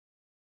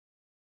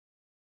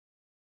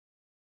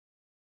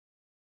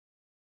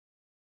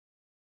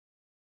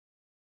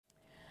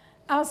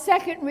Our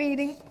second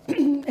reading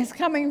is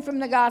coming from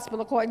the Gospel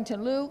according to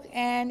Luke,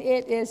 and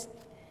it is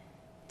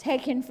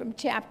taken from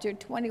chapter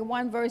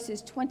 21,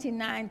 verses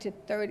 29 to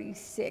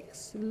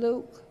 36.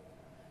 Luke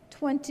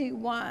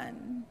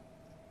 21,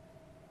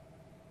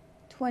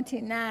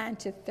 29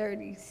 to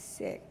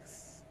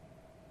 36.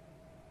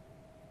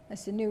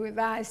 That's the New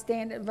Revised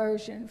Standard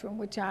Version from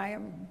which I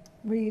am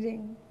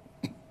reading.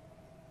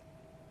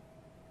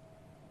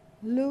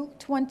 Luke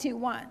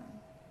 21,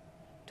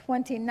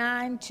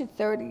 29 to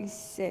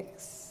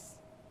 36.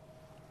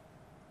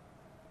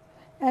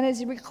 And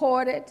it's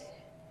recorded,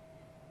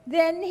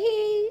 then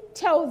he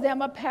told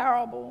them a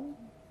parable,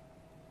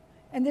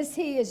 and this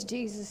he is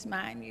Jesus,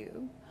 mind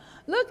you.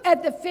 Look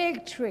at the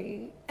fig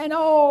tree and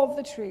all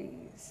the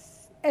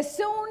trees. As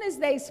soon as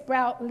they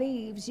sprout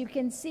leaves, you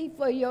can see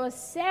for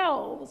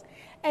yourselves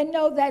and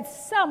know that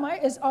summer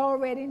is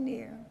already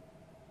near.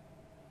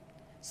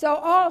 So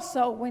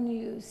also when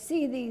you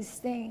see these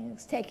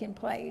things taking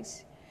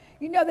place,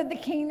 you know that the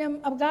kingdom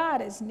of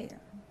God is near.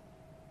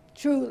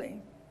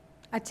 Truly,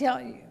 I tell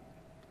you,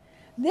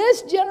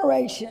 this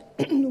generation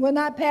will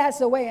not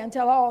pass away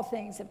until all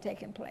things have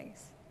taken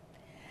place.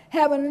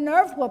 Heaven and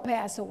earth will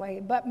pass away,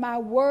 but my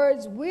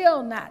words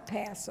will not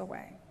pass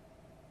away.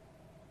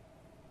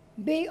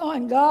 Be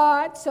on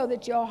guard so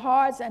that your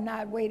hearts are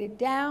not weighted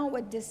down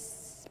with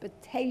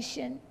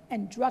disputation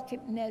and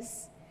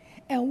drunkenness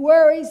and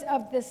worries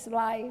of this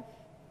life,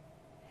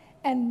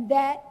 and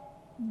that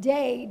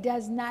day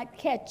does not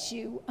catch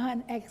you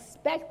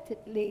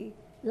unexpectedly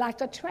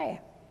like a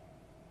trap.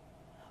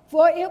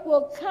 For it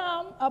will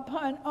come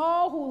upon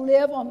all who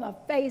live on the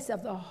face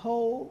of the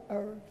whole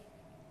earth.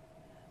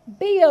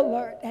 Be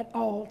alert at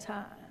all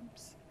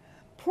times,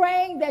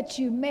 praying that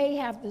you may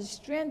have the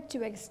strength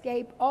to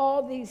escape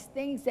all these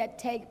things that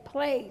take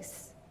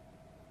place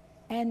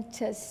and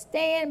to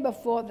stand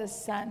before the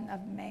Son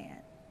of Man.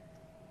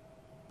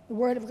 The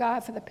word of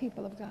God for the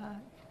people of God.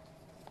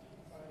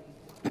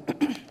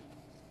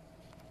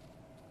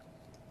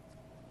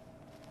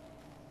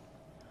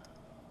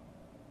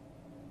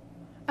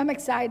 I'm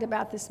excited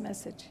about this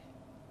message.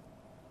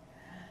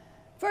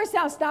 First,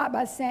 I'll start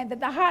by saying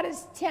that the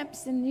hottest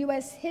temps in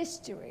U.S.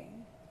 history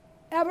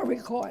ever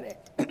recorded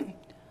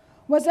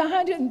was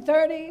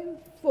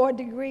 134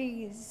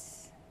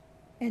 degrees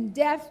in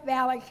Death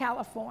Valley,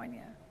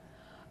 California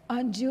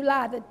on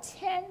July the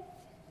 10th,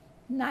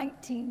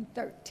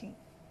 1913.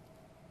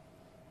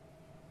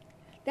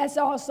 That's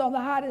also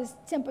the hottest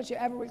temperature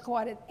ever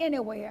recorded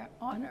anywhere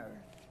on earth.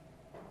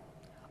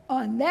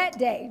 On that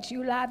day,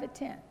 July the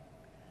 10th,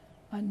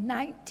 on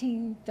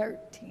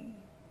 1913,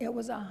 it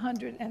was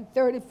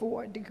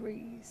 134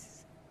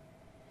 degrees.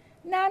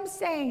 Now I'm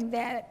saying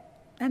that,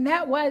 and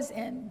that was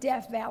in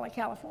Death Valley,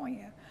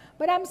 California,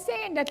 but I'm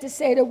saying that to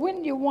say that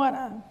when you want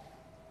to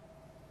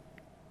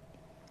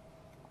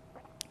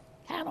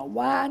kind of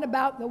whine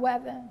about the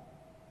weather,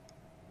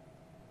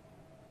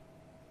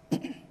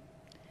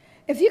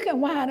 if you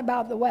can whine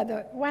about the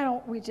weather, why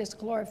don't we just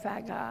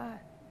glorify God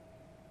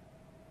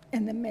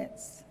in the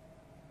midst?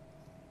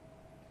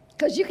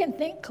 Because you can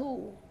think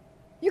cool.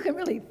 You can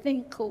really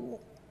think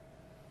cool.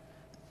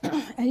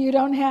 And you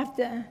don't have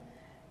to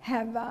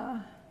have,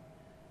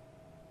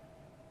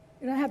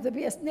 you don't have to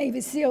be a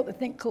Navy SEAL to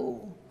think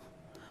cool.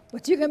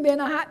 But you can be in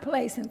a hot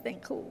place and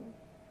think cool.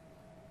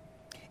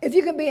 If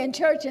you can be in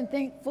church and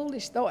think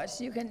foolish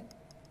thoughts, you can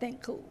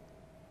think cool.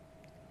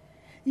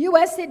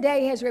 U.S.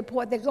 Today has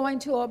reported that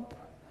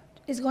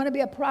is going to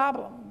be a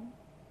problem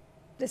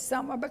this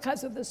summer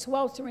because of the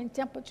sweltering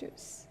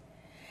temperatures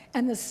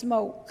and the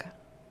smoke.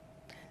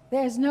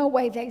 There's no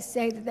way, they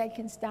say, that they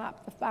can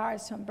stop the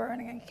fires from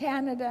burning in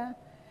Canada,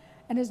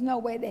 and there's no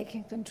way they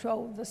can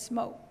control the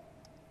smoke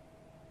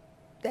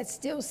that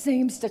still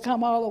seems to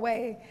come all the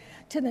way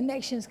to the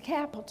nation's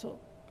capital.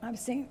 I've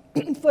seen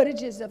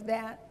footages of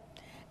that.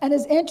 And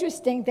it's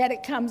interesting that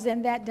it comes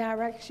in that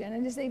direction,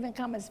 and it's even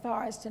come as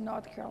far as to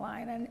North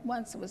Carolina, and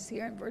once it was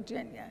here in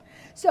Virginia.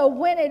 So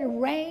when it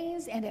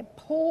rains and it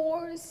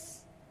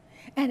pours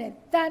and it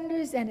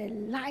thunders and it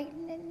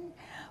lightens,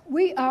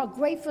 we are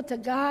grateful to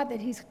God that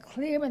he's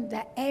clearing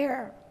the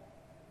air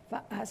for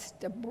us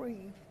to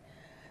breathe.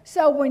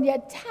 So when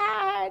you're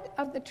tired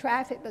of the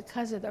traffic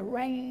because of the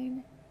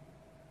rain,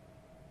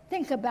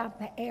 think about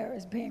the air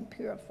as being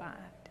purified.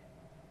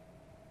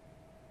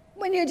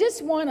 When you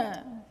just want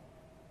to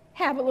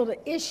have a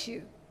little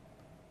issue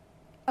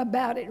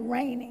about it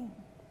raining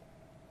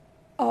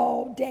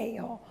all day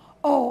or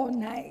all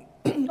night,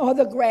 or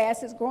the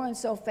grass is growing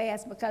so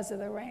fast because of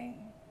the rain.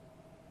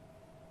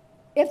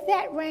 If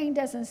that rain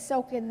doesn't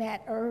soak in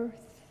that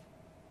earth,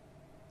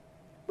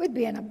 we'd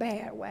be in a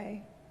bad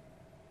way.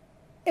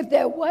 If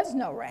there was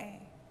no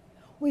rain,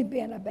 we'd be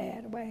in a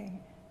bad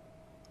way.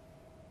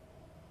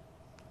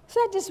 So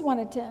I just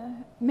wanted to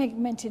make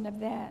mention of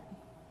that.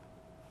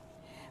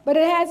 But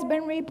it has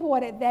been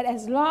reported that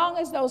as long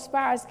as those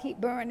fires keep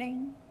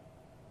burning,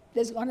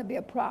 there's going to be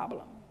a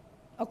problem,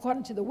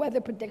 according to the Weather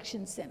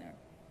Prediction Center.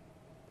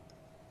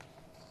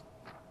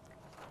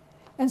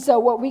 And so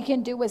what we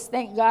can do is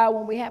thank God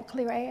when we have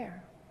clear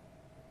air.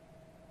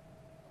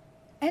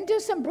 And do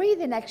some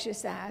breathing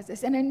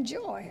exercises and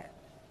enjoy it.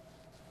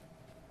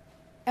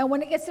 And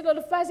when it gets a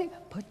little fuzzy,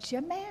 put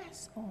your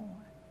mask on.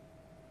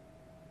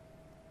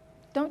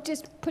 Don't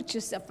just put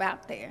yourself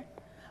out there.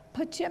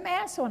 Put your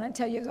mask on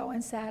until you go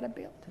inside a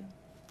building.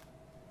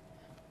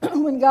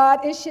 When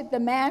God issued the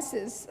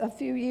masses a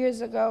couple of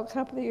years ago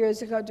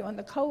during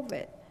the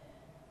COVID,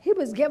 he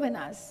was giving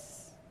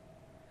us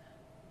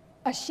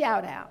a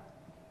shout out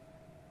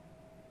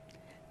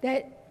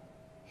that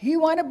he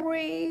want to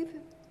breathe,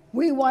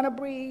 we want to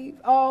breathe,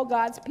 all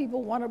God's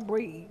people want to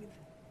breathe.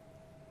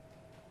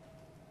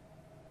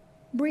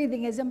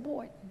 Breathing is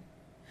important.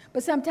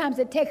 But sometimes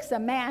it takes a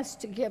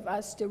mask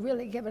to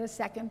really give it a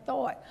second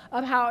thought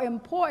of how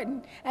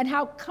important and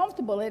how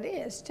comfortable it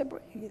is to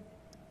breathe.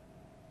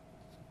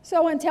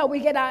 So until we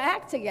get our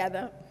act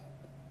together,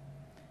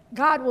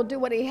 God will do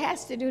what he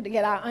has to do to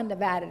get our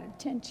undivided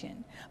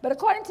attention. But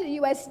according to the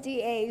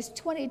USDA's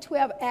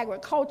 2012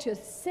 agriculture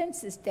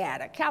census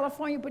data,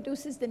 California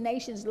produces the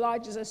nation's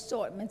largest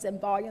assortments and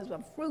volumes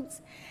of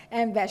fruits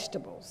and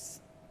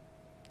vegetables.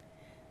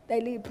 They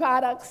lead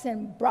products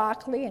in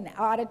broccoli and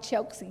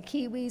artichokes and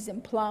kiwis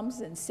and plums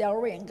and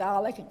celery and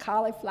garlic and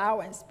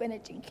cauliflower and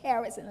spinach and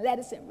carrots and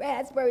lettuce and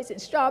raspberries and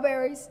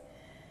strawberries.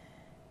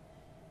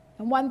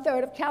 And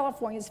 1/3 of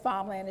California's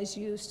farmland is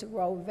used to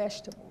grow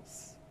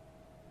vegetables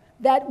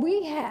that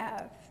we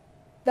have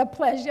the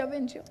pleasure of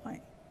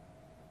enjoying.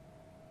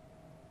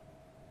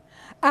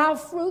 Our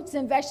fruits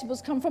and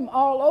vegetables come from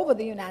all over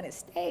the United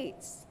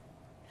States,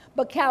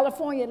 but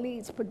California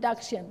leads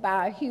production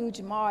by a huge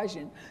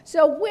margin.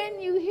 So when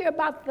you hear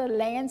about the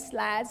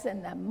landslides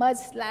and the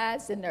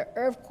mudslides and the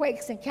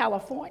earthquakes in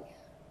California,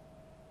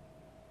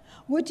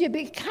 would you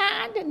be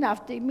kind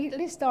enough to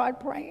immediately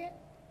start praying?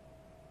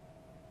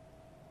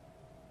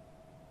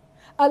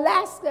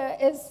 Alaska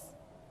is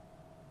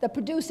the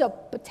producer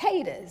of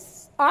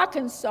potatoes.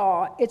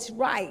 Arkansas, it's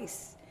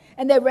rice.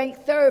 And they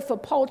rank 3rd for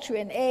poultry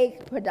and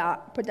egg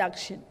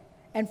production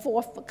and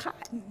 4th for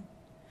cotton.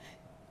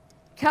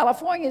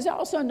 California is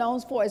also known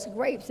for its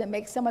grapes and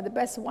makes some of the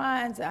best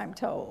wines, I'm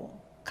told.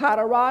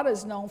 Colorado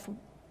is known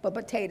for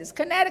potatoes.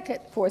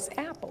 Connecticut for its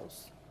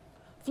apples.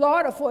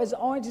 Florida for its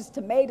oranges,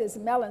 tomatoes,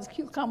 melons,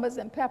 cucumbers,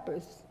 and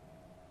peppers.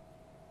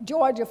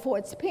 Georgia for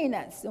its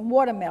peanuts and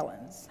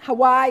watermelons.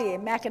 Hawaii,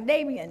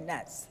 macadamia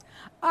nuts.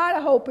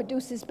 Idaho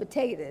produces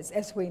potatoes,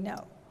 as we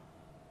know.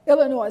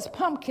 Illinois,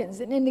 pumpkins,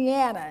 and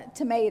Indiana,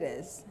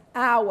 tomatoes.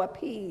 Iowa,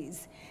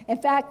 peas. In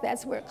fact,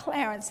 that's where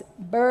Clarence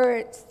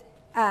Bird's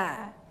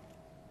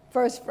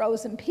first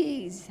frozen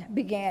peas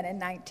began in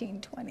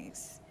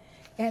 1920s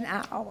in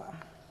Iowa.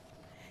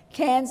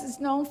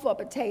 Kansas, known for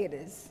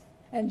potatoes.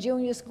 And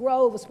Junius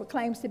Groves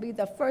proclaims to be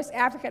the first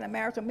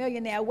African-American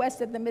millionaire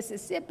west of the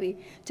Mississippi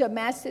to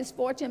amass his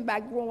fortune by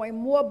growing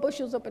more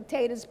bushels of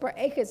potatoes per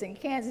acre in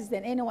Kansas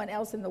than anyone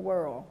else in the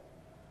world.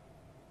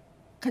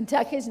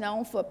 Kentucky is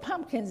known for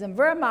pumpkins and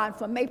Vermont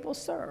for maple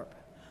syrup.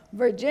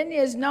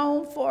 Virginia is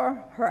known for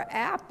her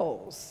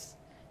apples.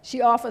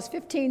 She offers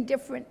 15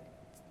 different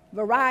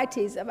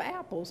varieties of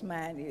apples,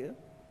 mind you.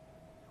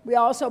 We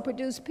also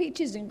produce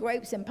peaches and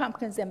grapes and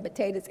pumpkins and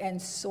potatoes and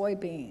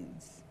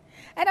soybeans.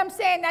 And I'm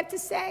saying that to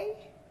say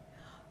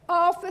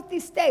all 50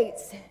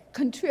 states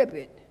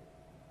contribute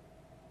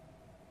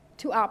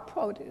to our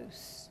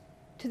produce,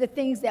 to the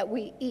things that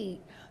we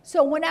eat.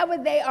 So whenever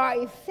they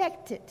are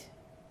affected,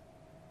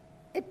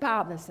 it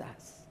bothers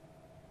us.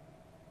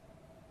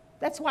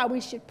 That's why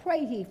we should pray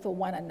ye for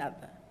one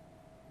another.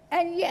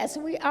 And yes,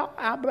 we are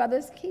our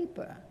brother's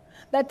keeper.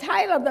 The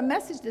title of the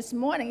message this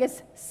morning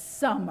is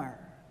Summer.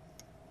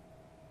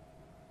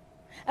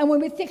 And when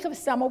we think of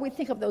summer, we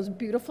think of those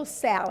beautiful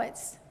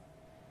salads.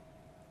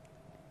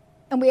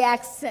 And we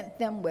accent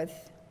them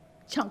with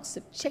chunks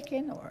of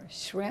chicken or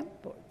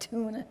shrimp or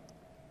tuna.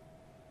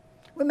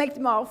 We make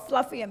them all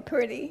fluffy and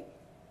pretty.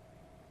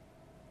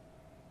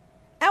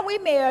 And we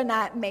may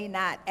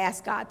not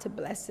ask God to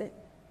bless it.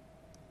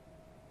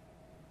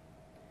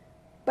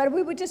 But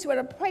we would just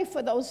want to pray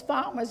for those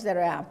farmers that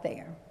are out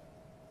there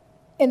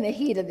in the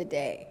heat of the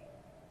day.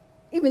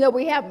 Even though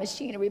we have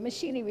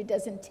machinery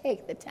doesn't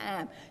take the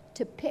time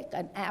to pick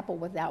an apple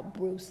without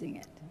bruising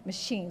it.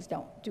 Machines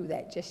don't do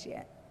that just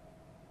yet.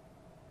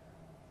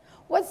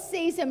 What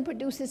season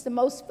produces the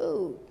most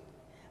food?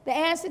 The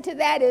answer to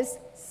that is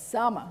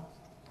summer.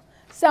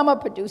 Summer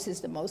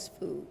produces the most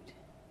food.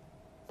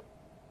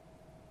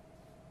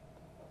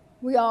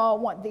 We all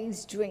want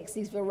these drinks,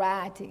 these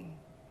variety.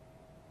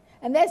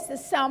 And that's the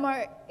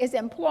summer is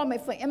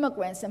employment for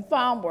immigrants and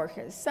farm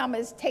workers. Summer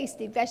is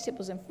tasty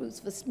vegetables and fruits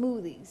for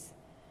smoothies.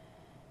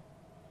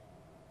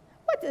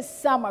 What does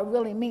summer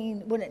really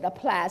mean when it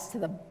applies to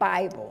the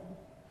Bible?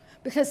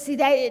 Because, see,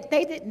 they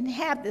didn't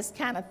have this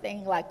kind of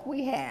thing like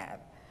we have,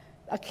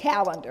 a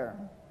calendar.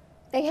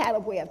 They had a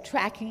way of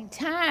tracking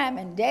time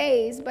and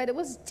days, but it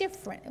was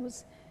different. It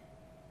was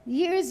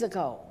years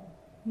ago,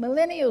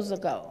 millennials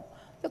ago.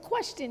 The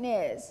question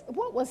is,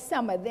 what was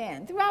summer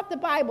then? Throughout the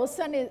Bible,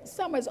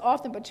 summer is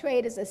often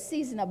portrayed as a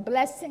season of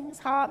blessings,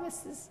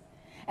 harvests,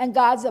 and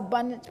God's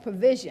abundant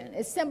provision.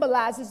 It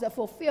symbolizes the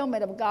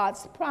fulfillment of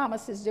God's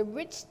promises, the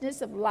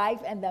richness of life,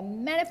 and the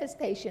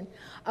manifestation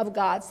of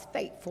God's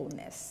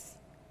faithfulness.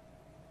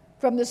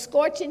 From the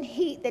scorching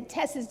heat that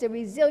tests the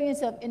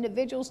resilience of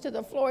individuals to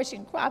the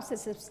flourishing crops that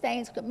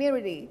sustains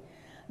community,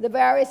 the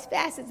various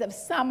facets of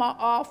summer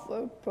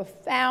offer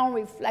profound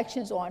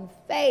reflections on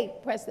faith,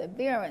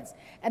 perseverance,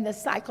 and the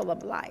cycle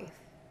of life.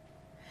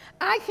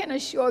 I can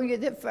assure you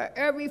that for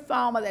every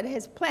farmer that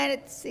has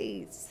planted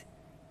seeds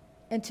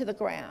into the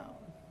ground,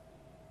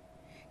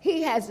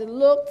 he has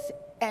looked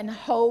and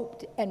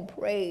hoped and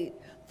prayed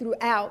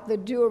throughout the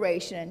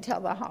duration until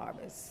the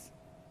harvest,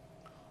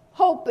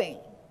 hoping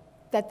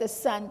that the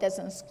sun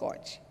doesn't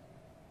scorch,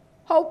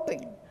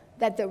 hoping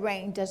that the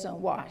rain doesn't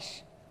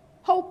wash,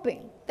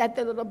 hoping that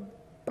the little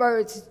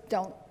birds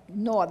don't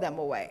gnaw them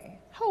away,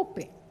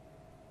 hoping.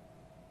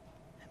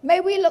 May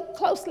we look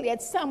closely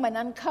at summer and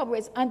uncover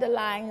its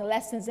underlying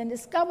lessons and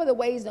discover the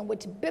ways in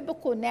which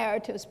biblical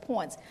narratives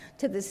point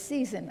to the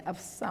season of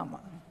summer.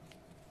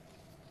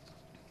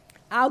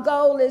 Our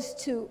goal is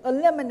to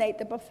eliminate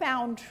the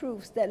profound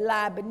truths that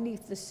lie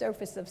beneath the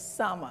surface of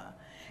summer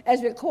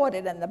as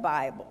recorded in the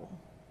Bible.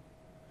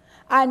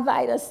 I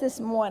invite us this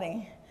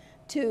morning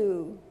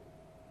to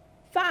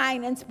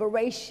find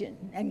inspiration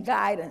and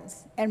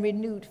guidance and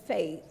renewed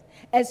faith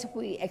as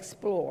we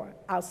explore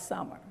our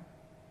summer.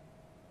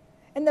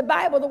 In the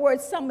Bible, the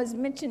word summer is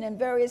mentioned in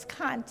various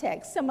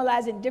contexts,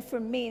 symbolizing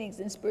different meanings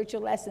and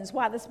spiritual lessons,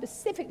 while the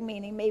specific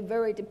meaning may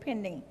vary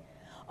depending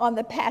on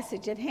the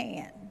passage at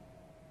hand.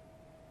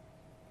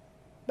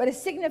 But it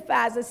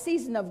signifies a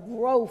season of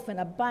growth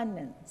and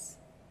abundance.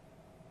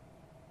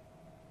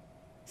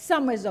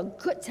 Summer is a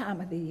good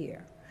time of the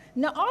year.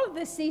 Now, all of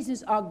the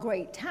seasons are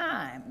great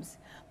times,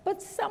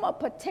 but summer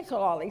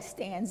particularly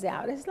stands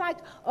out. It's like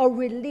a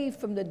relief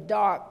from the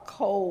dark,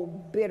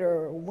 cold,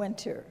 bitter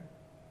winter.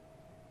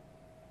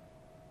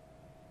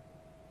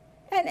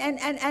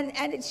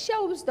 And it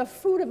shows the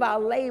fruit of our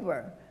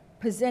labor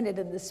presented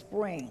in the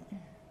spring.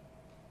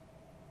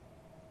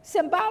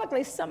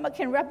 Symbolically, summer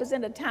can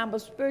represent a time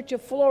of spiritual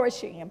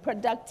flourishing and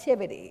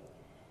productivity.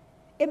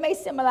 It may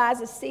symbolize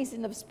a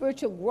season of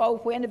spiritual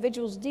growth where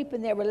individuals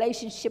deepen their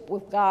relationship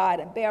with God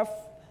and bear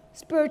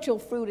spiritual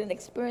fruit and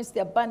experience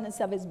the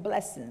abundance of his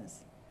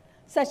blessings,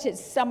 such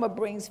as summer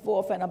brings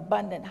forth an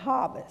abundant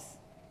harvest.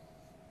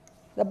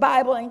 The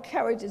Bible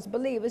encourages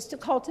believers to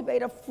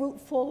cultivate a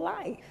fruitful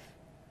life,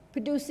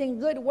 producing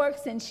good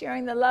works and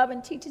sharing the love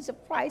and teachings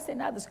of Christ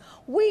and others.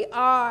 We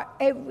are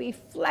a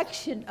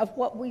reflection of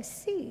what we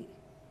see.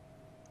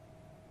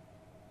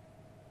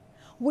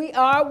 We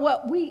are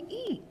what we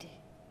eat.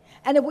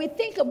 And if we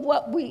think of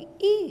what we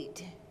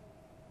eat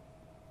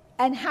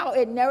and how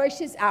it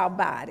nourishes our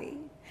body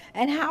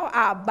and how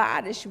our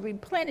body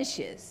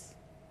replenishes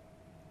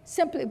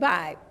simply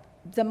by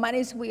the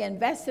monies we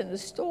invest in the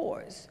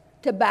stores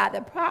to buy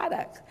the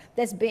product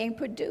that's being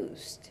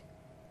produced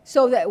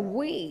so that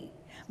we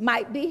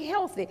might be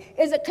healthy,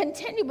 is a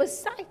continuous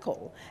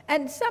cycle.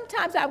 And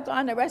sometimes I've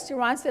gone to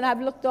restaurants and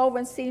I've looked over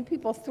and seen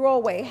people throw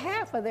away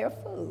half of their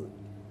food.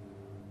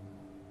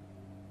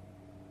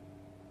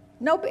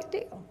 No big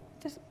deal.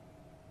 Just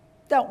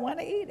don't want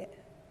to eat it.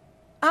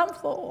 I'm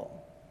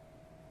full.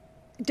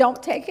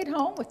 Don't take it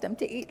home with them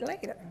to eat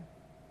later,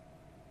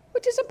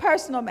 which is a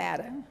personal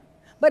matter,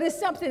 but it's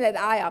something that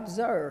I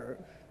observe.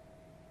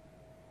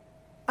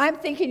 I'm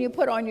thinking you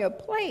put on your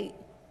plate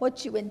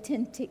what you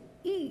intend to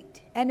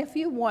eat, and if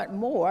you want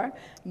more,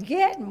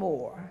 get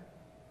more.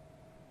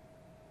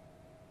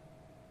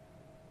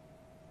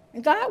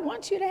 And God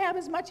wants you to have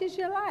as much as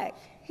you like.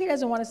 He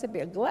doesn't want us to be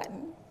a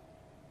glutton.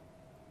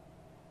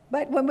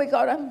 But when we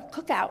go to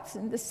cookouts,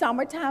 and the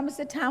summertime is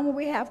the time when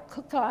we have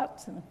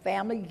cookouts and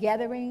family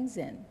gatherings,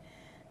 and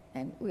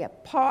we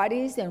have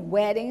parties and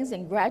weddings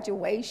and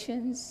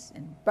graduations,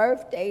 and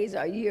birthdays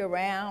are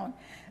year-round.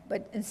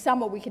 But in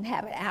summer, we can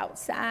have it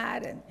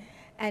outside,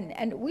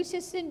 and we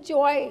just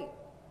enjoy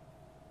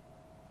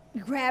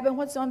grabbing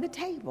what's on the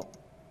table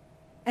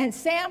and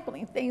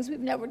sampling things we've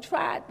never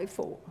tried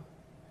before.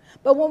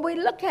 But when we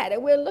look at it,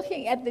 we're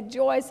looking at the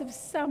joys of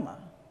summer.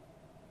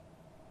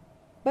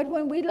 But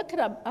when we look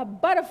at a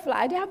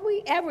butterfly, have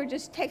we ever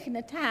just taken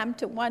the time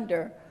to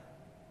wonder,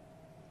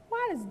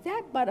 why does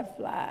that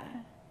butterfly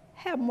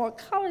have more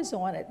colors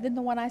on it than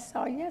the one I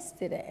saw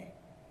yesterday?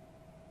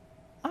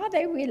 Are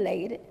they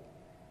related?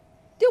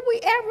 Did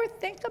we ever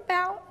think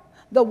about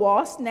the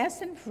wasp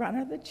nest in front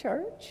of the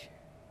church?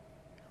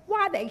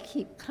 Why they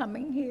keep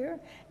coming here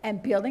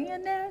and building a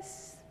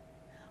nest?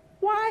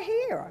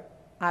 Why here,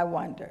 I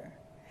wonder?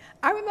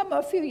 I remember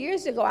a few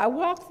years ago, I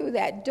walked through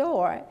that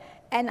door,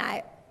 and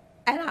I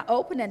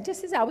opened it.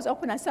 Just as I was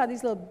opening, I saw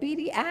these little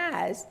beady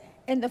eyes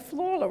in the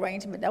floral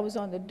arrangement that was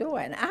on the door,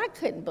 and I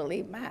couldn't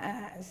believe my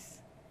eyes.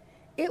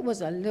 It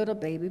was a little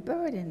baby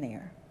bird in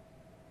there.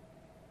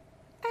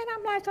 And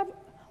I'm like,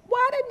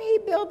 why didn't he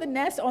build the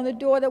nest on the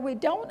door that we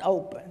don't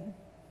open?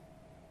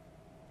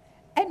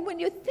 And when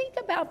you think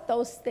about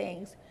those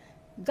things,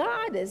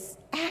 God is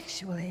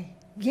actually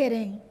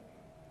getting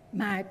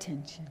my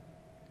attention.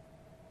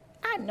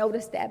 I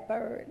noticed that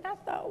bird, and I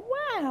thought,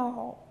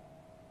 wow,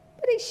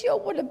 but he sure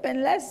would have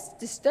been less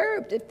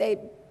disturbed if they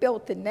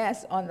built the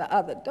nest on the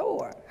other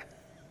door.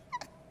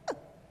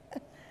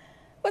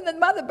 But the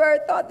mother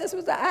bird thought this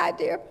was an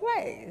ideal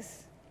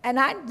place, and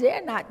I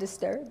dare not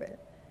disturb it.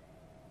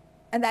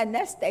 And that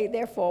nest stayed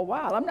there for a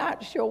while. I'm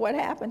not sure what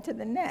happened to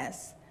the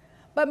nest.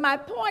 But my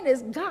point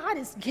is, God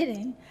is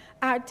getting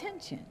our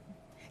attention.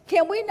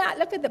 Can we not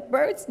look at the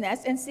bird's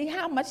nest and see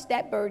how much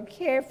that bird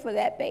cared for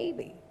that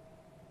baby?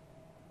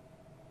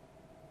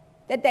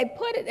 That they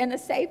put it in a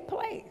safe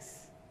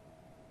place.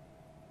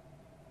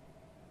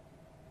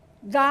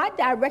 God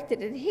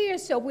directed it here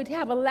so we'd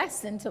have a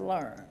lesson to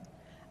learn.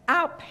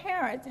 Our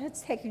parents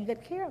has taken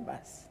good care of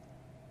us.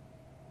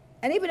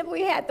 And even if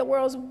we had the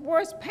world's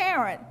worst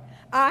parent,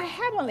 our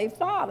Heavenly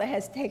Father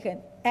has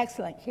taken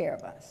excellent care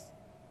of us.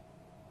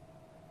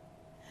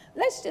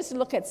 Let's just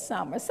look at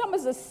summer. Summer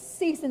is a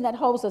season that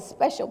holds a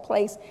special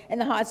place in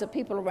the hearts of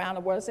people around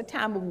the world. It's a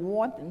time of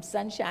warmth and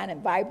sunshine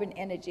and vibrant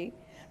energy.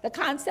 The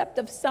concept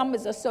of summer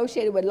is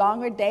associated with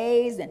longer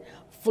days and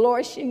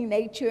flourishing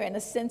nature and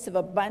a sense of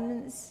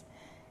abundance.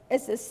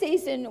 It's a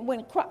season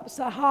when crops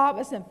are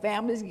harvested and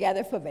families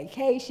gather for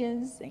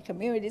vacations and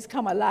communities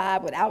come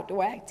alive with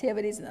outdoor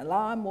activities and the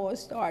lawnmowers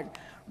start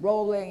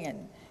rolling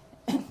and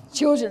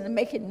children are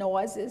making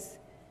noises.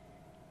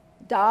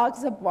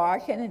 Dogs are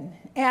barking and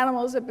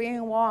animals are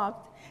being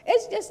walked.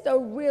 It's just a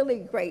really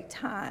great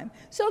time.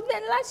 So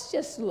then let's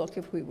just look,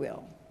 if we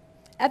will,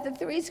 at the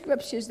three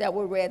scriptures that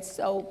were read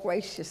so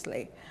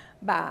graciously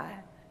by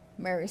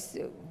Mary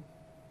Sue.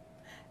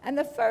 And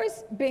the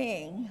first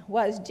being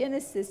was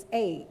Genesis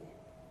 8.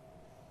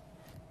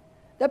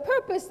 The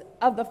purpose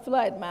of the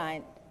flood,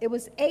 mind, it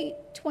was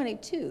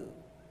 8:22.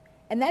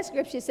 And that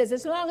scripture says,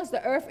 as long as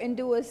the earth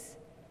endures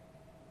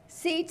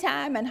seed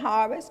time and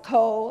harvest,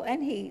 cold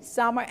and heat,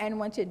 summer and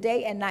winter,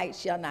 day and night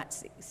shall not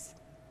cease.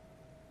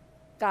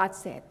 God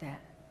said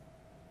that.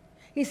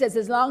 He says,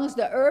 as long as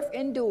the earth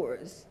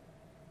endures,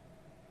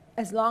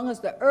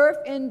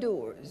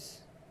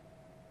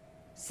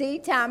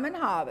 seed time and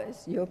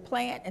harvest, you'll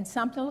plant and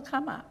something will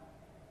come up.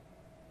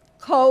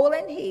 Cold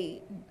and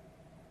heat.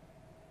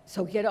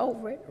 So get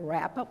over it.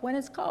 Wrap up when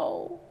it's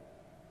cold.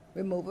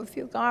 Remove a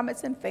few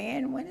garments and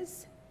fan when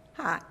it's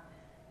hot.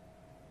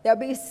 There'll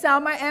be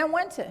summer and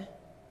winter.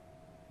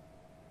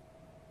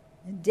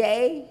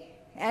 Day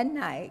and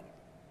night.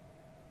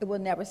 It will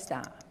never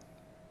stop.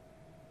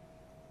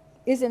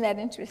 Isn't that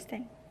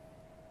interesting?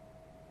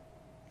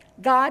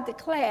 God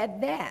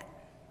declared that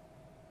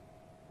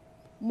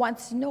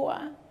once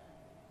Noah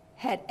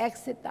had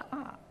exited the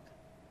ark.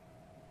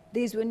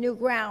 These were new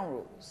ground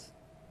rules.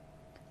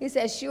 He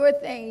said, sure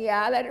thing,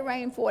 yeah, I let it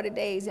rain 40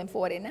 days and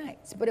 40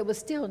 nights, but it was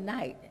still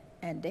night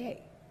and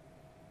day.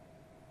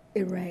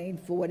 It rained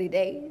 40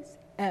 days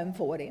and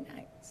 40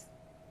 nights.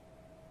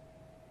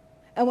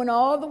 And when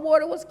all the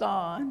water was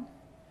gone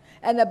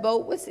and the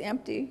boat was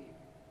empty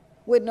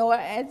with Noah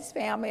and his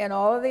family and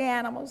all of the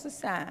animals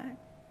aside,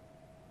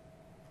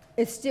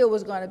 it still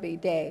was going to be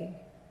day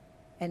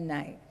and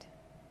night.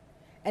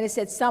 And it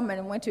said summer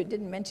and winter. It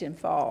didn't mention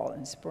fall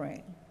and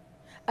spring.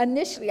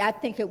 Initially, I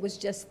think it was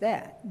just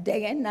that,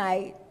 day and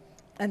night,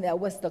 and there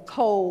was the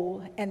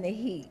cold and the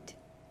heat.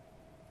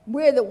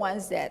 We're the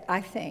ones that,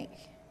 I think,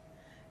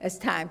 as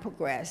time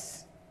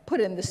progressed, put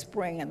in the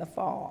spring and the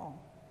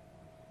fall.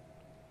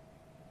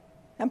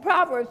 And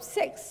Proverbs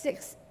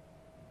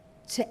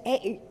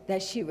 6:6-8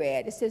 that she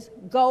read, it says,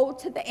 go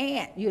to the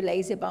ant, you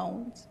lazy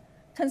bones.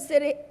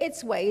 Consider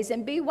its ways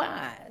and be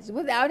wise.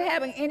 Without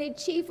having any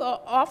chief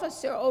or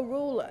officer or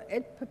ruler,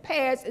 it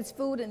prepares its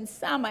food in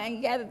summer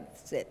and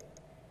gathers it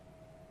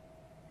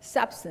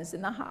substance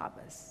in the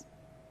harvest.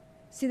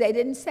 See, they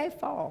didn't say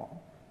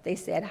fall. They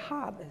said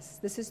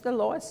harvest. This is the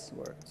Lord's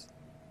words.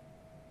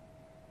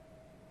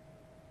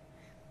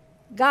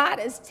 God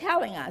is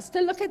telling us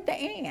to look at the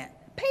ant.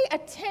 Pay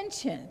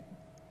attention.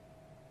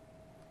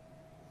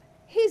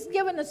 He's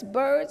given us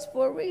birds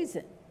for a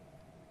reason.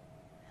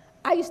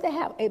 I used to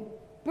have a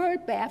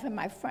bird bath in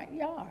my front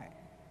yard.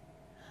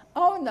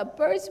 Oh, and the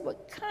birds would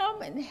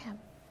come and have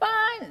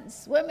fun and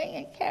swimming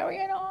and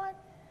carrying on.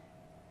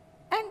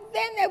 And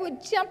then they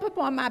would jump up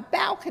on my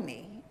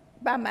balcony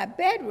by my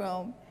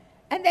bedroom,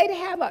 and they'd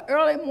have an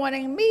early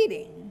morning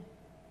meeting.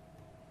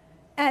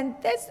 And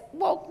this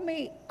woke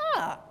me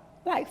up,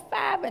 like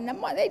 5 in the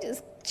morning. They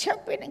just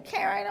chirping and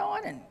carrying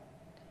on and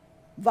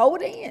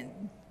voting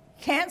and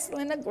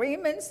canceling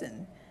agreements,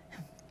 and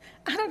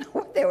I don't know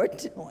what they were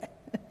doing.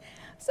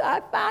 So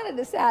I finally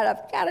decided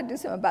I've got to do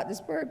something about this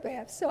bird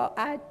bath. So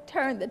I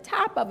turned the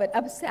top of it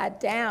upside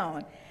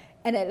down,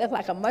 and it looked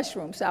like a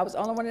mushroom. So I was the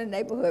only one in the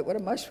neighborhood with a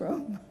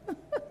mushroom.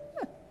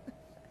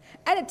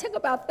 And it took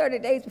about 30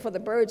 days before the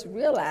birds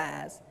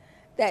realized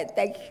that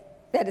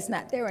it's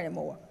not there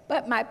anymore.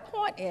 But my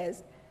point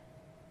is,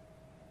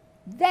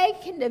 they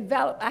can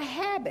develop a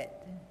habit,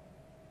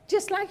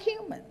 just like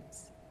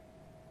humans.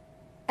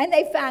 And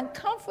they find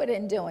comfort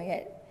in doing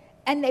it,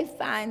 and they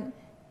find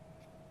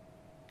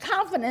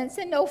confidence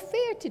and no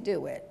fear to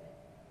do it.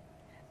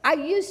 I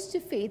used to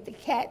feed the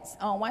cats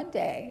on one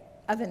day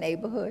of the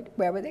neighborhood,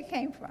 wherever they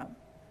came from.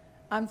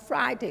 On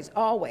Fridays,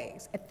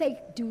 always. If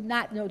they do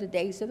not know the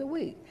days of the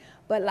week.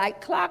 But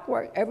like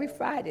clockwork, every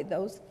Friday,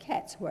 those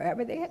cats,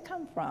 wherever they had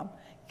come from,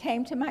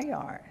 came to my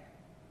yard.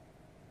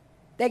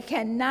 They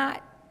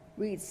cannot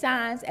read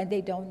signs, and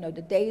they don't know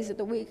the days of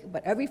the week,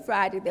 but every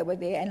Friday they were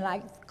there, and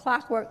like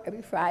clockwork,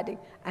 every Friday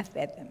I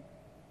fed them.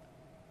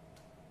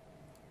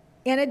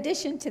 In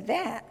addition to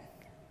that,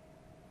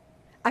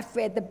 I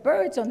fed the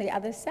birds on the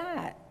other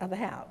side of the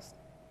house.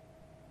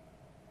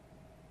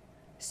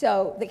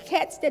 So the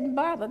cats didn't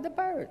bother the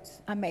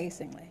birds,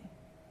 amazingly.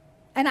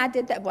 And I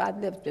did that, well, I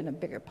lived in a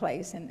bigger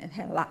place and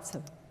had lots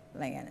of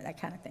land and that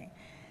kind of thing.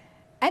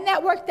 And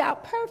that worked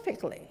out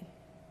perfectly.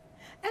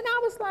 And I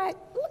was like,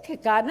 look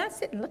at God. And I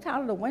sit and look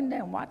out of the window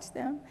and watch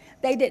them.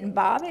 They didn't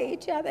bother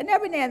each other. And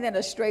every now and then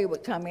a stray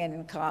would come in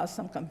and cause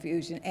some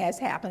confusion, as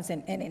happens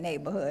in any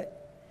neighborhood.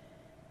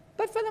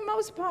 But for the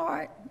most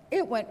part,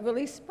 it went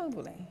really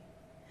smoothly.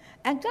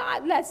 And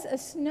God lets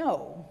us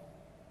know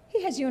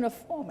He has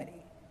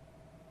uniformity.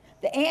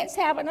 The ants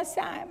have an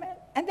assignment,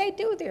 and they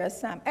do their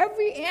assignment.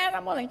 Every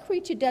animal and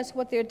creature does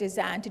what they're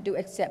designed to do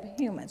except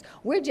humans.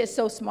 We're just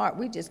so smart,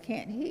 we just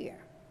can't hear.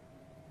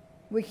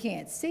 We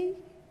can't see.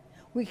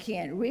 We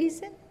can't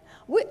reason.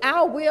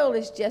 Our will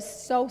is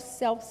just so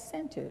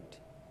self-centered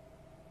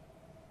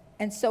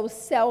and so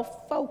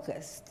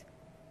self-focused.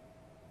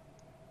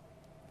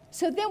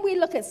 So then we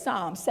look at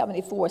Psalm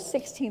 74,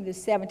 16 to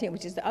 17,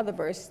 which is the other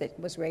verse that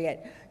was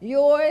read.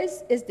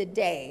 Yours is the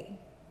day,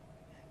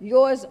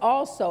 yours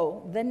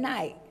also the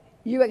night.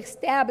 You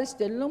established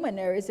the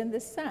luminaries in the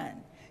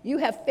sun. You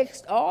have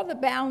fixed all the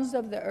bounds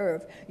of the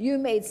earth. You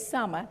made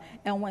summer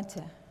and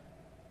winter.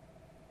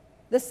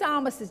 The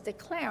psalmist is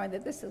declaring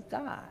that this is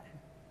God.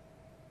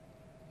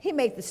 He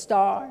made the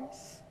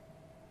stars.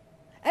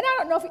 And I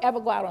don't know if you ever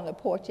go out on the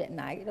porch at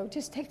night or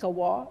just take a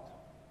walk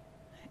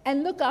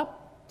and look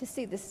up to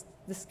see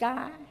the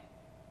sky.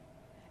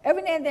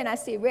 Every now and then I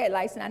see red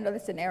lights and I know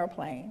it's an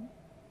airplane.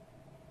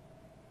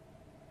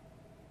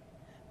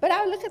 But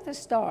I look at the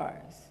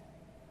stars.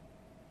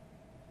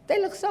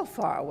 They look so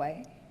far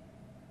away.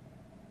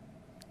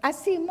 I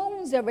see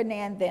moons every now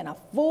and then, a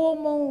full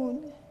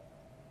moon,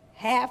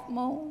 half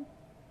moon,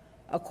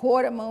 a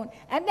quarter moon,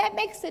 and that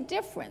makes a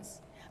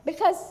difference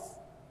because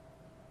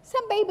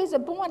some babies are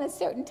born at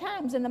certain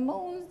times and the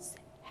moons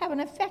have an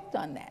effect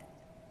on that.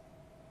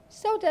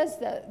 So does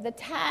the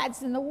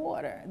tides in the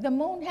water. The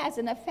moon has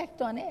an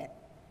effect on it.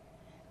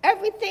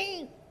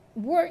 Everything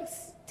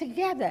works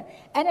together.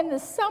 And in the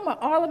summer,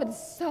 all of it is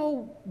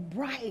so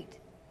bright.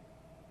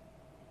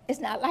 It's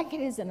not like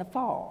it is in the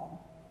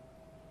fall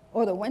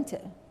or the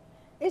winter.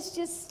 It's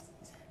just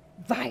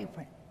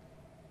vibrant.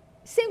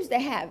 It seems to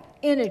have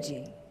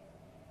energy.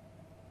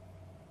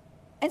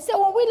 And so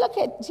when we look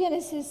at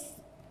Genesis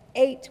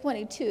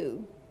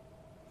 8:22,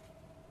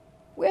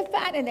 we're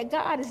finding that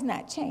God is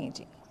not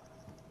changing.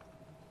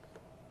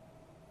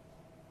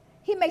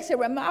 He makes a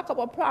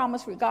remarkable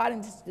promise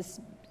regarding the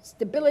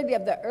stability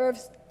of the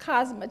earth's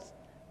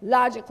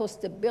cosmological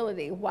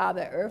stability while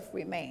the earth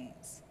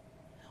remains.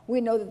 We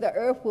know that the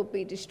earth will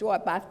be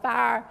destroyed by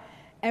fire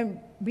and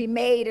be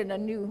made in a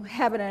new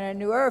heaven and a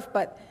new earth,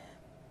 but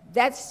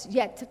that's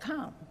yet to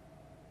come.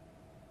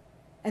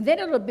 And then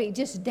it'll be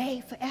just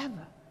day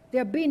forever.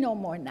 There'll be no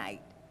more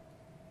night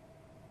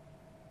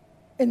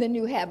in the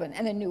new heaven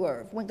and the new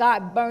earth. When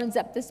God burns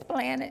up this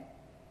planet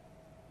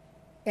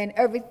and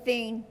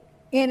everything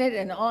in it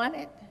and on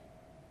it,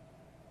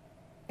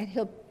 and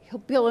he'll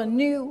build a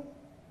new,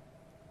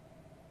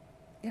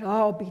 it'll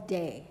all be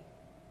day.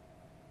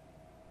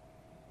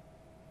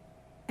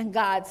 And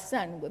God's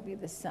sun will be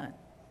the sun.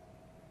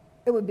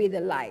 It would be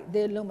the light,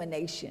 the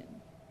illumination.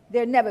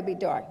 There'll never be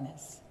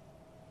darkness.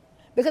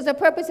 Because the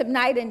purpose of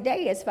night and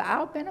day is for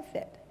our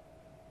benefit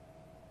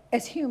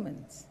as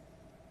humans,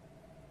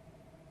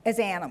 as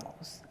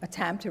animals. A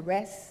time to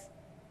rest,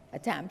 a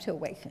time to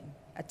awaken,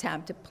 a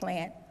time to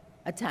plant,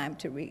 a time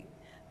to reap.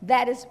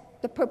 That is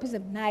the purpose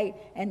of night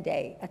and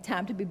day, a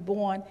time to be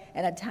born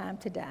and a time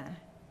to die.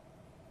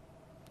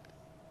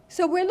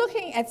 So we're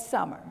looking at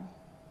summer.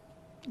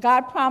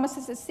 God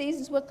promises the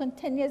seasons will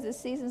continue as the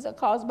seasons are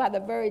caused by the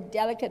very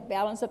delicate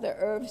balance of the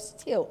earth's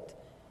tilt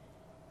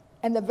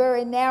and the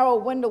very narrow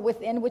window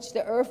within which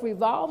the earth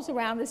revolves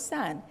around the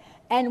sun.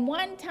 And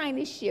one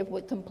tiny shift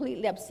would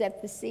completely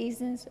upset the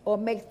seasons or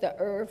make the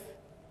earth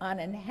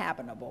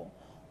uninhabitable.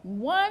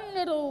 One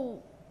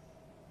little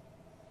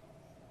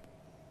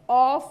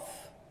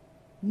off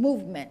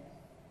movement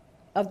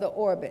of the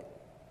orbit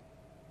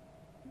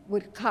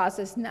would cause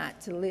us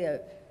not to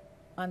live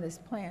on this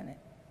planet.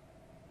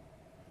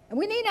 And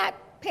we need not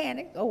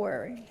panic or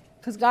worry,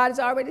 because God has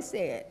already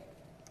said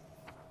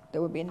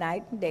there will be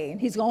night and day,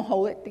 and he's going to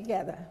hold it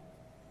together.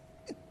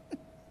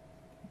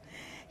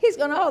 He's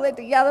going to hold it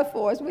together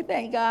for us. We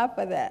thank God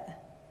for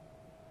that.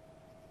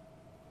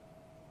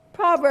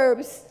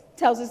 Proverbs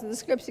tells us, the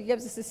scripture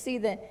gives us to see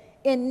the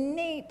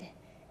innate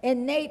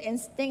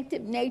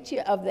instinctive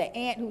nature of the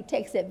ant who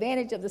takes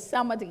advantage of the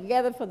summer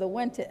together for the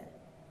winter.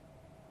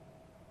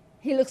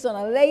 He looks on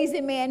a lazy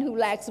man who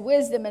lacks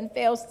wisdom and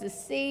fails to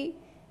see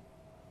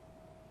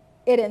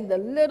it in the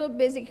little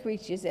busy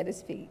creatures at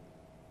his feet.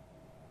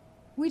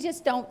 We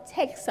just don't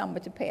take summer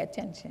to pay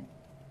attention.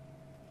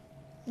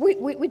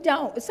 We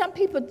don't. Some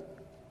people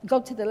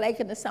go to the lake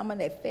in the summer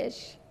and they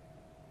fish.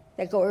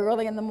 They go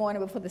early in the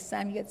morning before the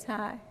sun gets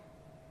high.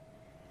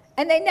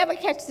 And they never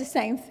catch the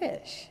same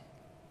fish.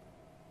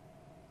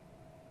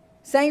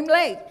 Same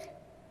lake,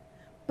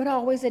 but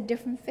always a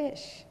different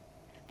fish.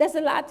 There's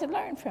a lot to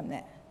learn from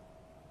that.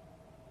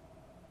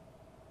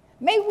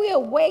 May we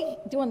awake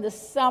during the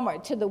summer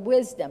to the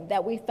wisdom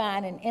that we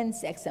find in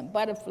insects and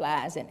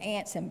butterflies and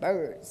ants and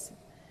birds.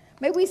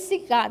 May we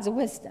seek God's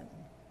wisdom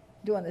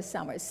during the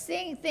summer,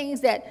 seeing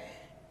things that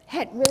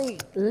had really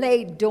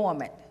laid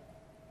dormant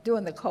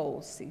during the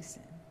cold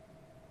season.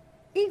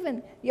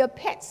 Even your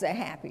pets are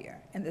happier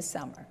in the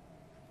summer.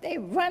 They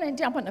run and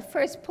jump in the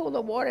first pool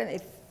of water,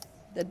 and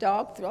the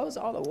dog throws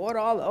all the water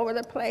all over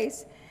the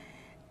place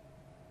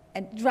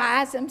and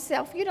dries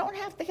himself. You don't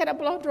have to get a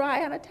blow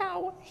dry on a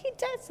towel. He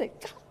does it.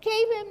 God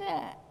gave him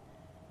that.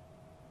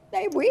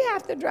 We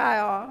have to dry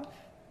off.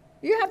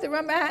 You have to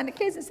run behind the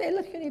kids and say,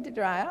 look, you need to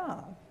dry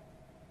off.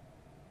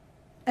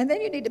 And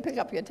then you need to pick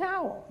up your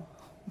towel.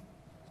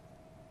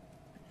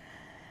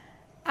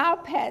 Our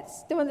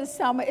pets during the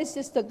summer, it's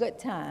just a good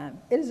time.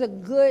 It is a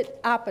good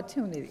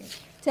opportunity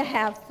to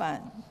have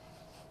fun,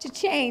 to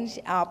change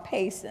our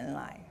pace in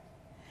life.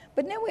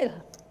 But then we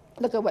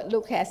look at what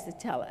Luke has to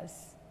tell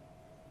us.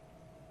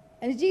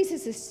 And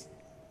Jesus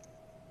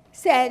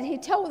said, he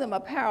told them a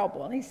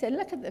parable, and he said,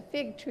 look at the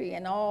fig tree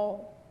and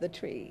all the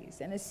trees.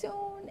 And as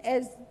soon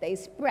as they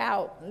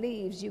sprout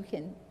leaves, you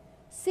can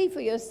see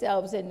for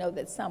yourselves and know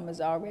that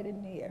summer's already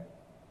near.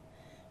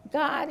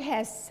 God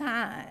has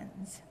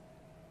signs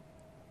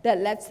that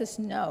lets us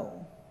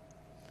know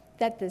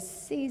that the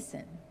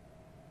season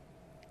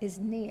is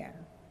near,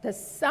 the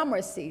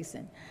summer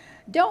season.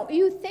 Don't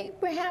you think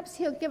perhaps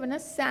he'll given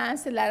us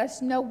signs to let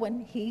us know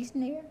when he's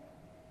near?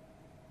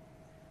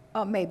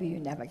 Or maybe you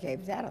never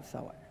gave that a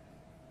thought.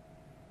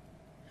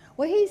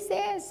 Well, he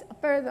says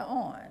further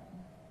on,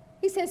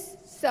 he says,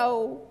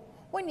 so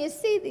when you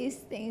see these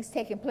things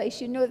taking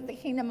place, you know that the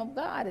kingdom of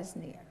God is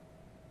near.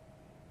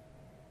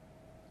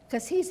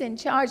 Because he's in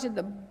charge of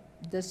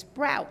the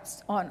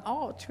sprouts on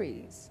all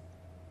trees.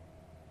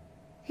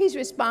 He's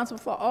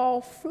responsible for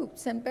all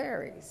fruits and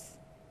berries.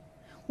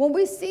 When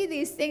we see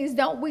these things,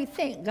 don't we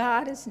think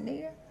God is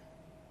near?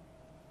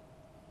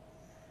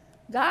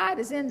 God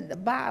is in the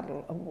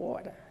bottle of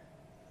water.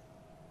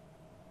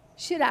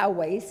 Should I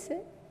waste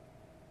it?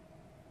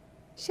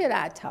 Should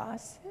I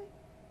toss it?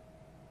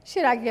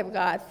 Should I give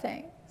God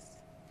thanks?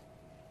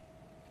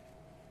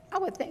 I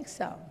would think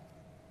so.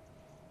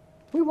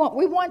 We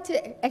want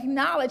to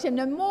acknowledge him.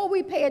 The more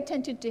we pay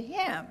attention to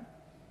him,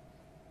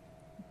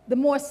 the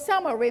more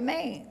summer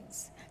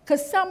remains.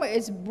 Because summer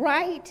is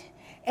bright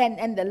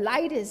and the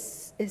light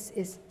is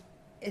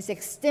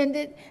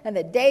extended and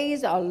the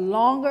days are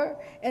longer.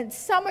 And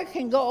summer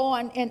can go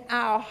on in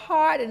our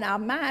heart and our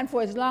mind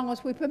for as long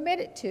as we permit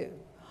it to.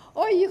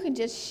 Or you can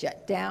just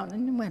shut down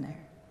in the winter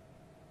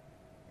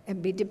and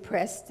be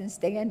depressed and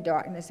stay in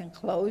darkness and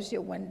close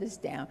your windows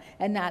down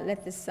and not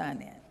let the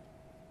sun in.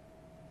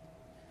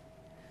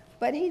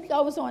 But he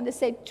goes on to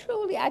say,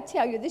 truly I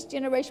tell you, this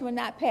generation will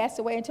not pass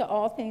away until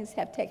all things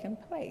have taken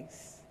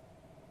place.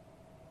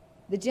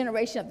 The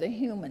generation of the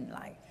human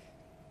life.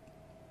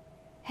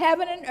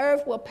 Heaven and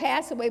earth will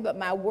pass away, but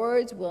my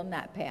words will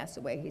not pass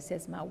away. He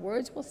says, my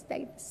words will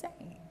stay the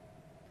same.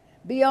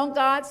 Be on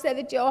God, so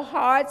that your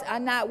hearts are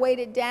not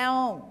weighted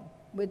down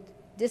with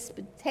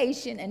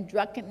disputation and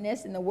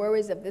drunkenness and the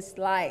worries of this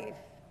life.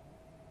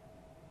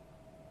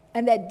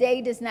 And that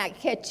day does not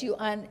catch you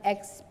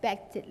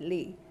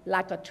unexpectedly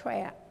like a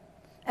trap.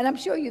 And I'm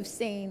sure you've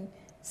seen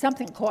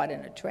something caught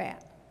in a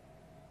trap.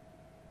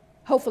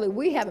 Hopefully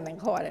we haven't been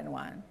caught in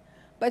one.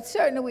 But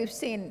certainly we've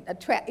seen a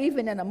trap,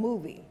 even in a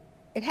movie.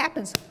 It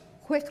happens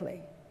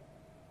quickly.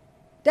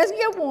 Doesn't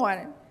give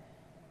warning.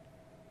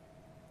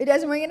 It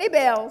doesn't ring any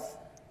bells.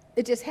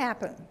 It just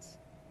happens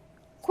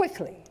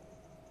quickly.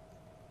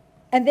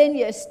 And then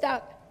you're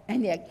stuck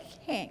and you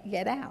can't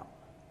get out.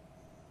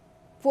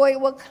 For it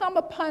will come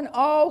upon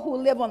all who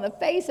live on the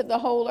face of the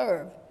whole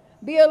earth.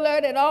 Be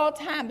alert at all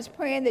times,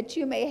 praying that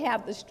you may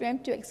have the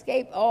strength to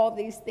escape all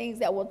these things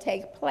that will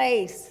take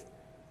place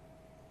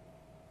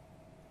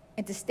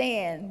and to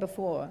stand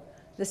before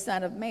the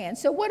Son of Man.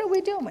 So what are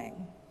we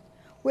doing?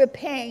 We're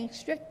paying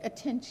strict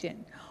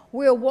attention.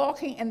 We're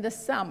walking in the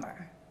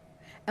summer,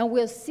 and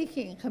we're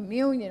seeking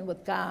communion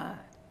with God.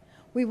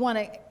 We want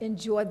to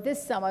enjoy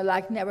this summer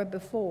like never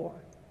before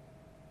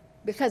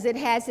because it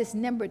has its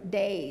numbered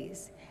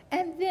days.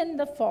 And then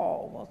the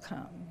fall will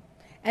come,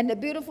 and the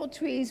beautiful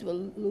trees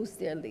will lose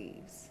their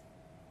leaves.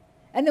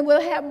 And then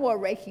we'll have more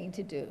raking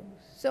to do.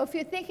 So if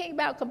you're thinking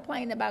about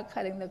complaining about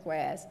cutting the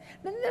grass,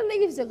 then the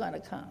leaves are going to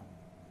come.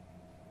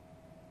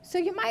 So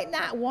you might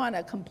not want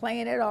to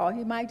complain at all.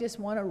 You might just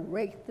want to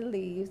rake the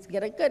leaves,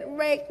 get a good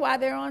rake while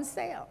they're on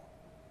sale.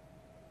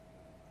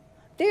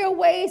 There are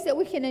ways that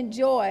we can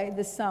enjoy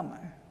the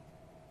summer.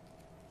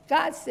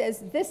 God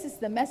says this is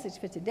the message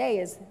for today,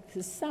 is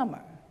the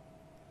summer.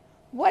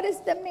 What is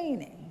the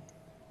meaning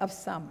of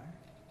summer?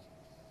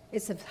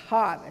 It's of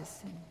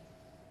harvest, and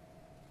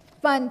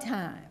fun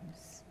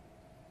times,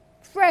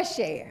 fresh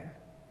air.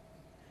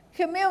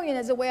 Communion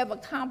is a way of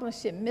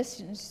accomplishing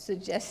missions,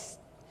 just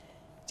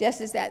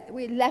as that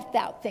we left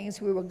out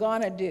things we were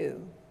going to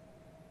do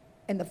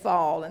in the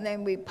fall, and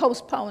then we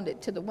postponed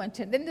it to the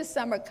winter. Then the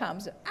summer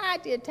comes, an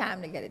ideal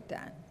time to get it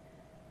done.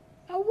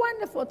 A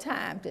wonderful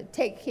time to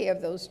take care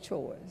of those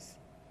chores.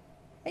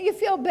 And you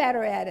feel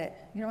better at it.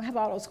 You don't have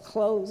all those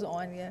clothes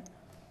on you.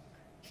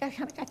 You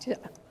kind of got your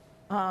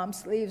arm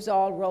sleeves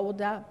all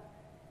rolled up.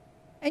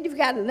 And you've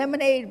got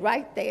lemonade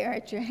right there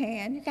at your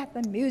hand. You got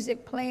the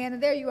music playing,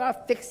 and there you are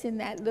fixing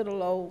that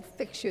little old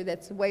fixture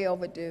that's way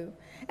overdue.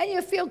 And you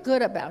feel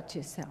good about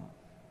yourself.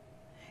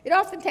 It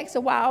often takes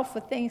a while for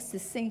things to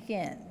sink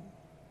in,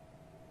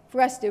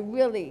 for us to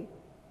really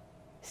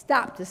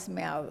stop to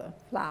smell the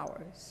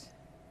flowers.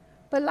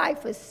 But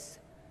life is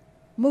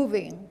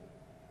moving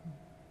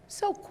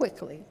so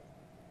quickly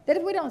that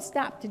if we don't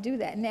stop to do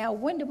that now,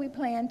 when do we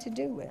plan to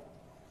do it?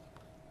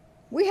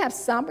 We have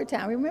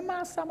summertime. Remember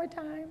our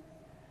summertime?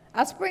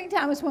 Our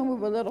springtime is when we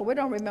were little. We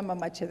don't remember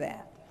much of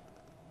that.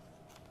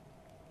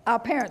 Our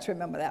parents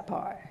remember that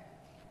part.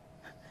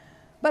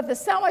 But the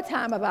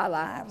summertime of our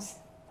lives,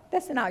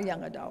 that's in our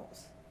young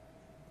adults,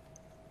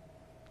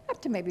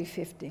 up to maybe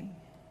 50.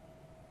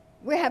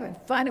 We're having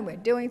fun, and we're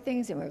doing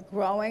things, and we're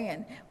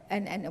growing,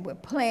 and we're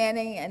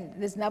planning, and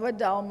there's never a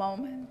dull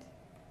moment.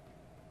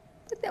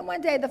 But then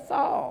one day the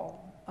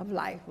fall of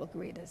life will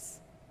greet us.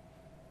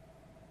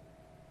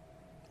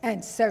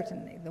 And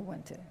certainly the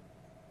winter.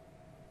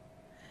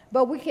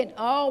 But we can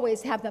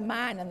always have the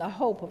mind and the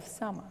hope of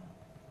summer.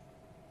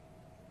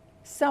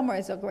 Summer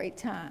is a great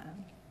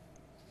time.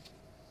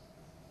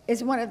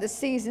 It's one of the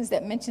seasons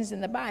that mentions in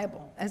the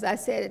Bible. As I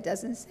said, it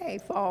doesn't say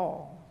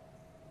fall.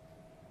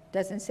 It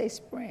doesn't say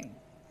spring.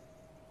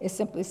 It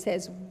simply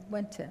says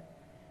winter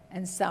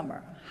and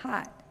summer,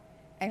 hot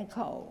and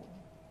cold.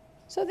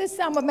 So this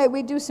summer, may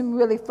we do some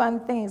really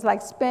fun things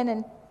like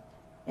spending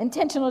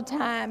intentional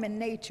time in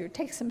nature.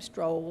 Take some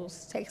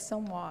strolls, take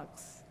some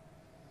walks.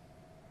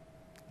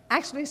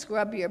 Actually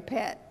scrub your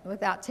pet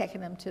without taking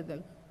them to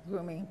the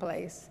grooming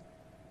place.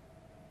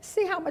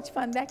 See how much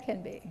fun that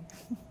can be.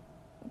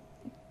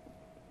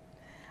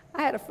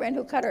 I had a friend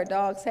who cut her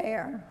dog's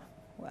hair.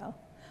 Well,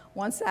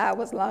 one side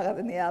was longer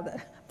than the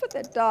other, but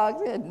the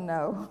dog didn't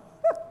know.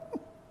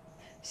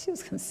 She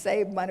was going to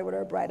save money with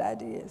her bright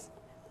ideas.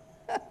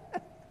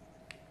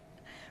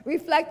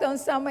 Reflect on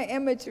summer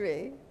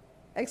imagery.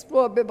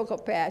 Explore biblical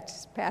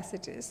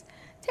passages.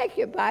 Take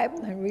your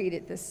Bible and read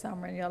it this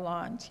summer in your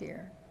lawn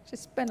chair.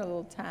 Just spend a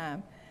little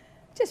time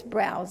just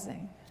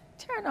browsing.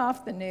 Turn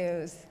off the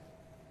news.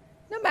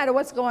 No matter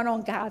what's going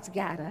on, God's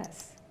got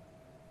us.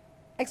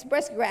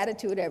 Express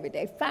gratitude every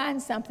day.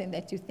 Find something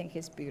that you think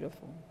is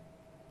beautiful.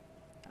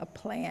 A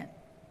plant.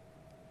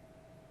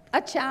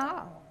 A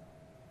child.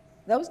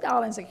 Those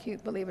darlings are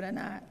cute, believe it or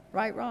not.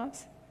 Right,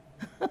 Ross?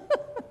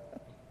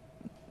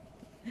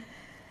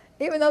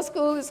 Even though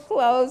school is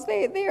closed,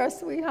 they are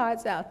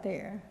sweethearts out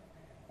there.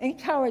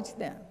 Encourage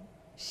them.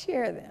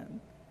 Share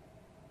them.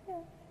 Yeah.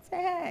 Say,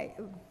 hey,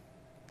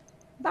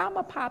 buy them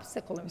a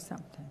popsicle or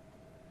something.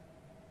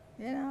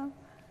 You know?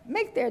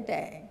 Make their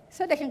day.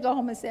 So they can go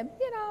home and say,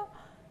 you know,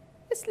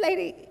 this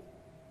lady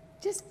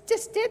just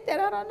did that.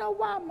 I don't know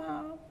why,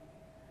 Mom.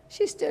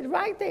 She stood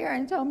right there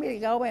and told me to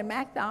go in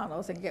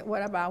McDonald's and get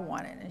whatever I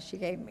wanted. And she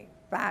gave me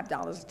 $5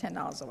 or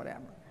 $10 or whatever.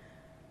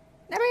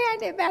 Never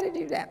had anybody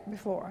do that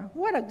before.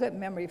 What a good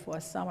memory for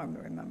a summer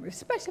to remember,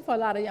 especially for a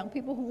lot of young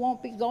people who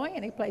won't be going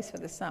anyplace for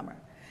the summer.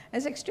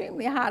 It's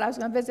extremely hot. I was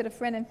going to visit a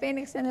friend in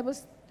Phoenix, and it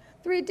was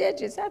 3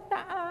 digits. I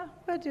thought,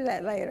 we'll do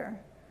that later.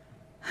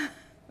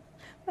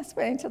 Let's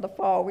wait until the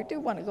fall. We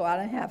do want to go out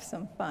and have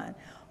some fun.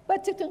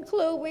 But to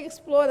conclude, we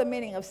explore the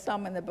meaning of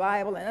summer in the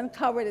Bible and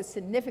uncover its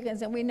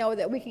significance, and we know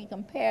that we can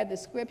compare the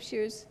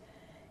scriptures.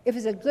 If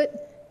it's a good,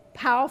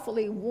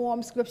 powerfully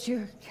warm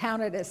scripture,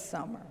 count it as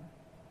summer.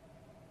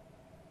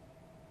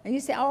 And you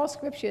say all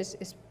scripture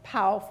is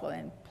powerful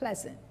and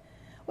pleasant.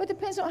 Well, it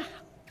depends on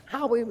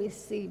how we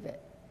receive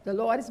it. The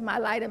Lord is my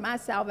light and my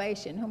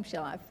salvation. Whom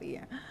shall I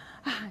fear?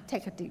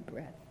 Take a deep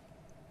breath.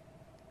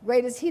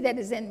 Greater is he that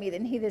is in me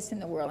than he that's in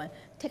the world. And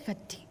take a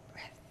deep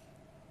breath.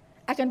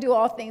 I can do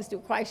all things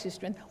through Christ who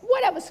strengthens.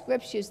 Whatever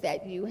scriptures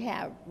that you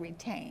have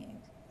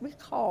retained,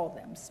 recall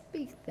them,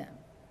 speak them.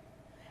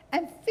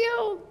 And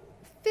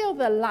feel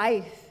the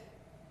life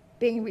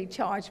being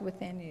recharged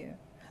within you.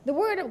 The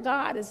word of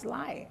God is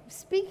life.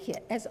 Speak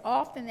it as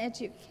often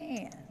as you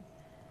can.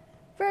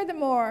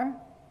 Furthermore,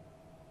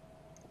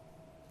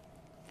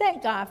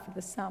 thank God for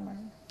the summer,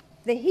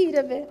 the heat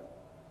of it,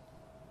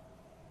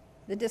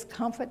 the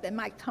discomfort that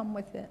might come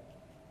with it.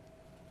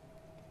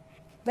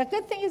 The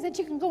good thing is that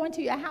you can go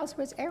into your house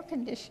where it's air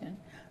conditioned.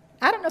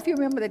 I don't know if you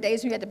remember the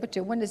days when you had to put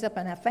your windows up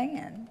on a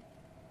fan.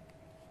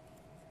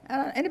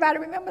 Anybody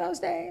remember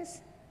those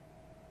days?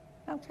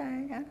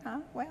 Okay,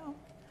 well,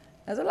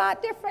 there's a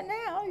lot different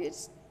now. You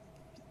just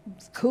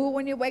It's cool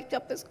when you wake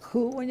up. It's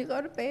cool when you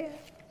go to bed.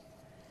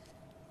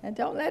 And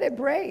don't let it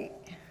break.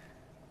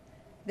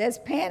 There's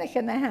panic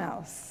in the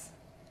house.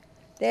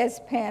 There's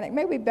panic.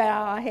 May we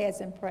bow our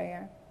heads in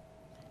prayer.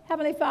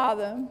 Heavenly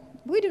Father,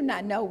 we do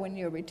not know when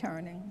you're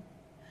returning.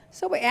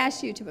 So we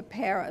ask you to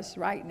prepare us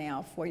right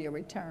now for your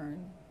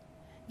return.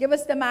 Give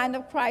us the mind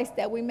of Christ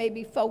that we may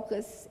be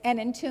focused and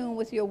in tune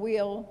with your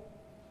will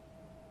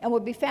and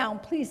will be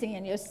found pleasing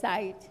in your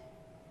sight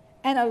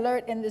and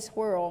alert in this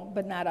world,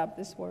 but not of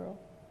this world.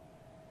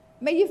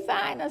 May you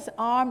find us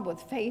armed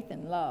with faith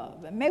and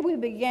love. And may we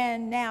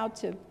begin now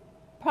to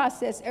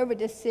process every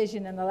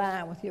decision in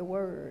line with your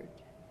word.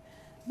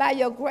 By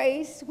your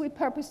grace, we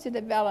purpose to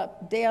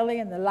develop daily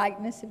in the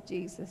likeness of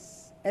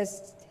Jesus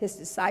as his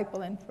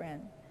disciple and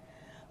friend.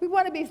 We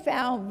want to be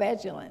found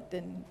vigilant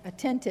and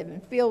attentive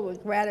and filled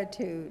with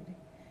gratitude.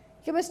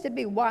 Give us to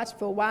be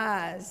watchful,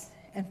 wise,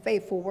 and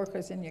faithful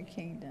workers in your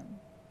kingdom.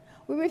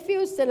 We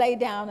refuse to lay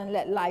down and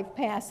let life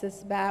pass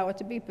us by or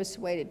to be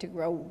persuaded to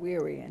grow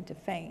weary and to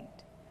faint.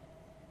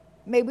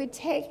 May we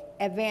take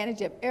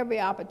advantage of every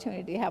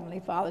opportunity,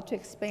 Heavenly Father, to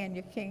expand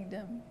your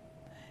kingdom.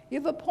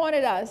 You've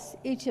appointed us,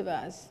 each of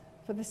us,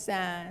 for the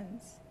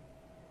signs,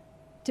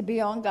 to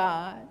be on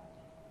guard,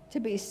 to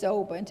be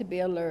sober, and to be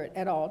alert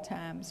at all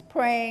times,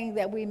 praying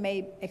that we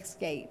may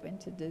escape and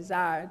to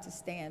desire to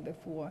stand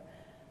before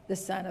the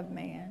Son of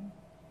Man.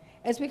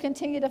 As we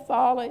continue to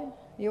follow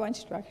your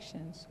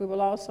instructions, we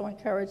will also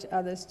encourage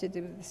others to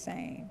do the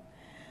same.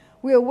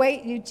 We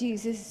await you,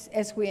 Jesus,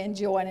 as we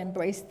enjoy and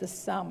embrace the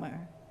summer,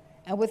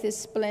 and with its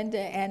splendor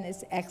and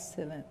its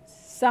excellence.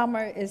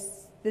 Summer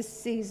is this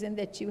season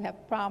that you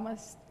have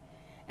promised,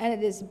 and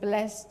it is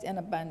blessed in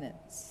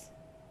abundance.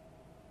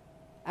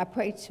 I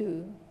pray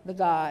to the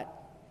God,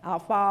 our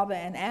Father,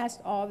 and ask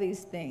all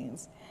these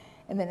things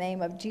in the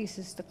name of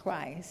Jesus the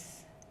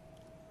Christ,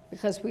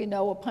 because we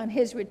know upon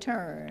his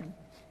return,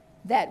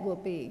 that will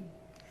be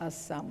a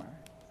summer.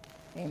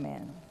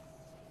 Amen.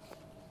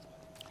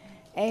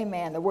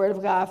 Amen. The word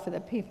of God for the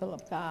people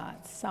of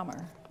God.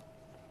 Summer.